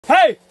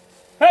Hey!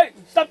 Hey!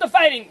 Stop the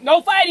fighting!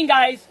 No fighting,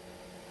 guys!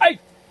 Hey!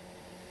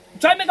 I'm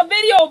trying to make a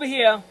video over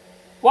here.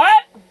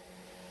 What?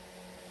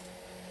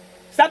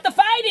 Stop the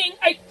fighting!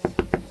 Hey!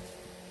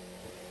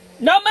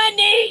 No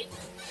money!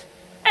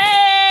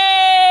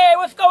 Hey!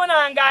 What's going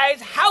on,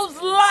 guys? How's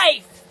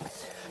life?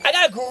 I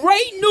got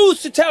great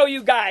news to tell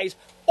you guys.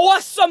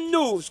 Awesome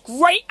news.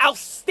 Great,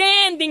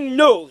 outstanding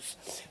news.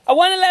 I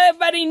want to let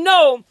everybody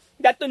know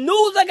that the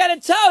news I got to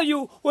tell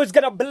you was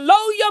going to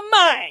blow your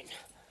mind.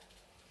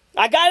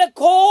 I got a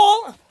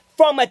call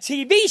from a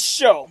TV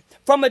show,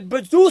 from a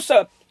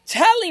producer,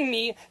 telling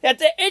me that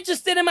they're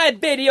interested in my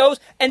videos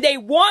and they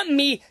want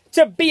me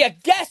to be a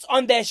guest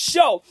on their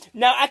show.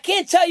 Now, I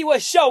can't tell you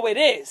what show it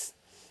is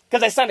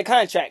because I signed a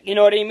contract. You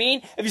know what I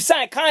mean? If you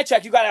sign a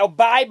contract, you got to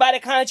abide by the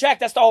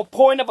contract. That's the whole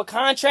point of a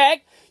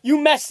contract. You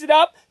mess it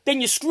up, then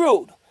you're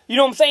screwed. You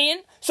know what I'm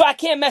saying? So I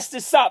can't mess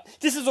this up.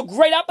 This is a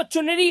great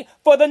opportunity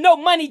for the No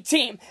Money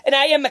team, and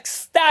I am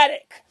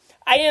ecstatic.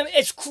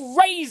 It's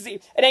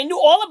crazy. And I knew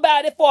all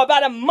about it for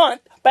about a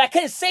month, but I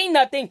couldn't say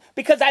nothing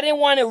because I didn't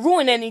want to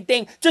ruin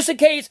anything just in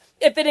case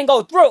if it didn't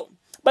go through.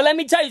 But let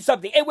me tell you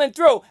something. It went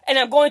through, and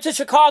I'm going to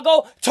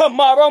Chicago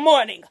tomorrow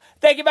morning.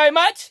 Thank you very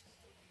much.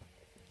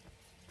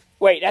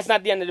 Wait, that's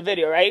not the end of the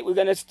video, right? We're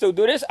going to still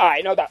do this? All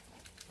right, no doubt.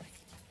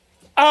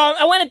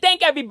 I want to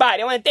thank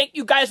everybody. I want to thank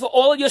you guys for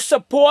all of your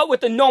support with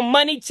the No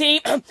Money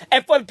team.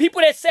 And for the people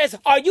that says,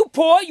 are you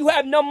poor? You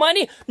have no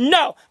money?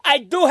 No, I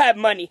do have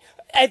money.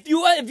 If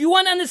you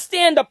want to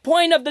understand the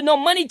point of the No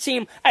Money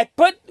team, I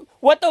put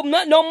what the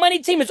No Money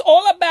team is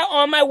all about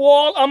on my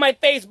wall, on my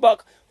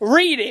Facebook.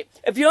 Read it.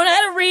 If you don't know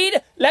how to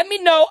read, let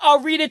me know.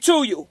 I'll read it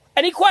to you.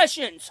 Any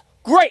questions?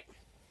 Great.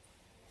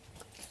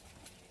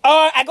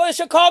 I go to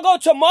Chicago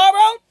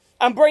tomorrow.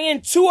 I'm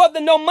bringing 2 of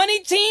the No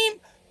Money team,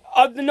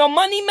 of the No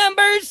Money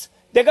members.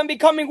 They're going to be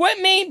coming with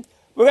me.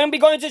 We're going to be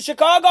going to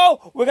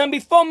Chicago. We're going to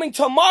be filming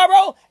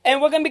tomorrow.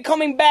 And we're going to be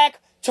coming back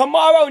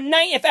tomorrow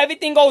night if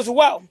everything goes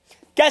well.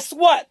 Guess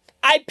what?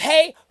 I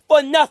pay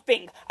for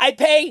nothing. I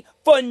pay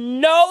for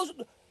no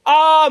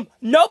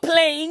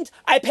planes.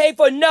 I pay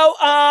for no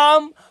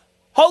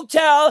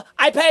hotel.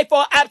 I pay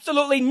for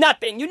absolutely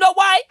nothing. You know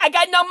why? I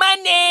got no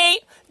money.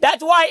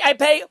 That's why I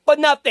pay for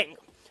nothing.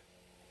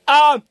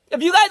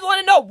 If you guys want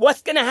to know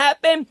what's going to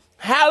happen,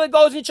 how it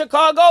goes in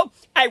Chicago,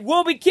 I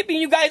will be keeping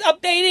you guys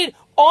updated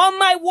on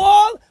my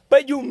wall,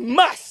 but you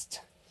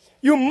must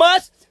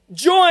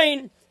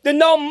join the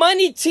No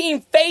Money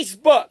team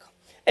Facebook.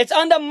 It's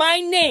under my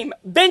name,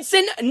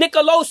 Vincent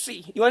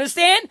Nicolosi. You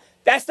understand?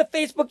 That's the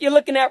Facebook you're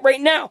looking at right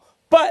now.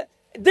 But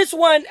this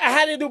one, I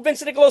had to do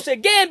Vincent Nicolosi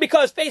again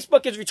because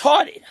Facebook is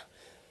retarded.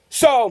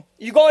 So,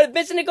 you go to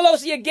Vincent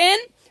Nicolosi again,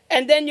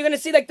 and then you're going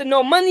to see like the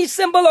No Money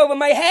symbol over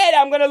my head.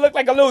 I'm going to look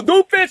like a little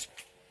doofus.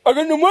 I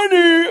got no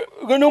money.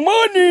 I got no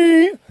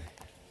money.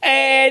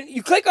 And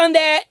you click on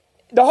that.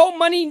 The whole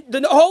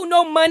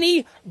No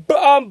Money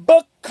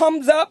book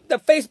comes up, the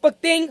Facebook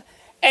thing.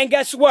 And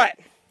guess what?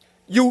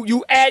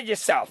 You add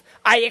yourself.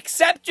 I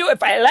accept you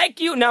if I like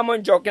you. Now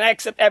I'm joking. I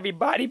accept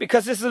everybody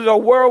because this is a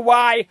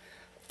worldwide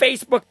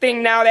Facebook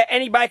thing now that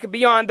anybody could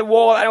be on the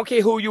wall. I don't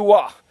care who you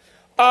are.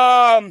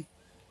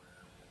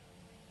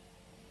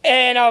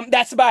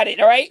 That's about it,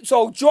 all right?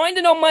 So join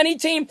the No Money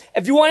team.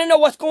 If you want to know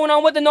what's going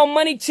on with the No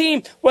Money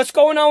team, what's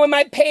going on with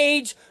my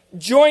page,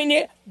 join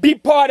it, be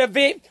part of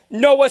it,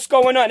 know what's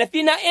going on. If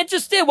you're not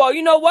interested, well,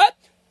 you know what?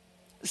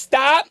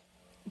 Stop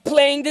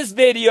playing this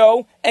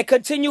video and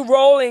continue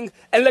rolling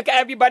and look at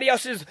everybody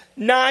else's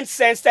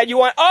nonsense that you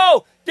want.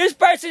 Oh, this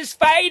person's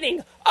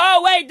fighting.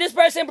 Oh, wait, this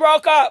person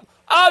broke up.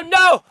 Oh,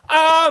 no,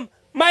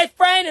 my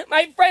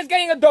friend's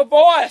getting a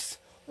divorce.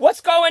 What's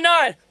going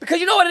on?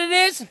 Because you know what it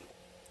is?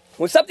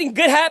 When something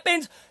good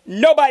happens,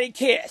 nobody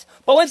cares.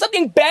 But when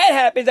something bad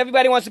happens,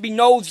 everybody wants to be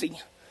nosy.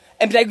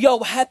 And be like, yo,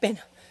 what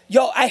happened?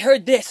 Yo, I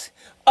heard this.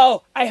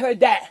 Oh, I heard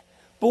that.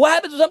 But what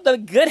happens when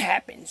something good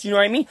happens? You know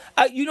what I mean?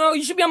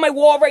 You should be on my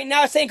wall right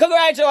now saying,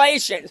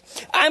 congratulations.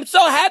 I'm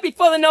so happy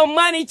for the No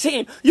Money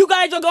team. You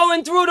guys are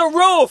going through the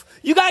roof.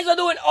 You guys are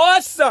doing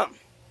awesome.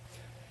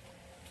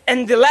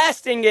 And the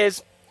last thing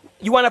is,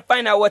 you want to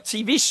find out what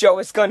TV show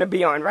it's going to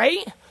be on,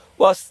 right?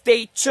 Well,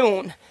 stay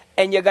tuned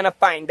and you're going to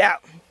find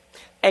out.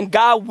 And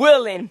God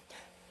willing,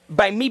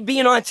 by me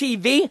being on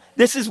TV,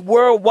 this is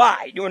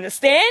worldwide. You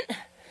understand?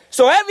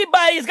 So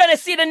everybody is going to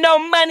see the No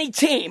Money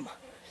team.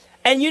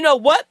 And you know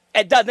what?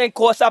 It doesn't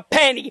cost a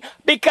penny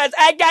because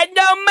I got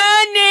no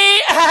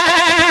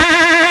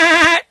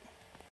money.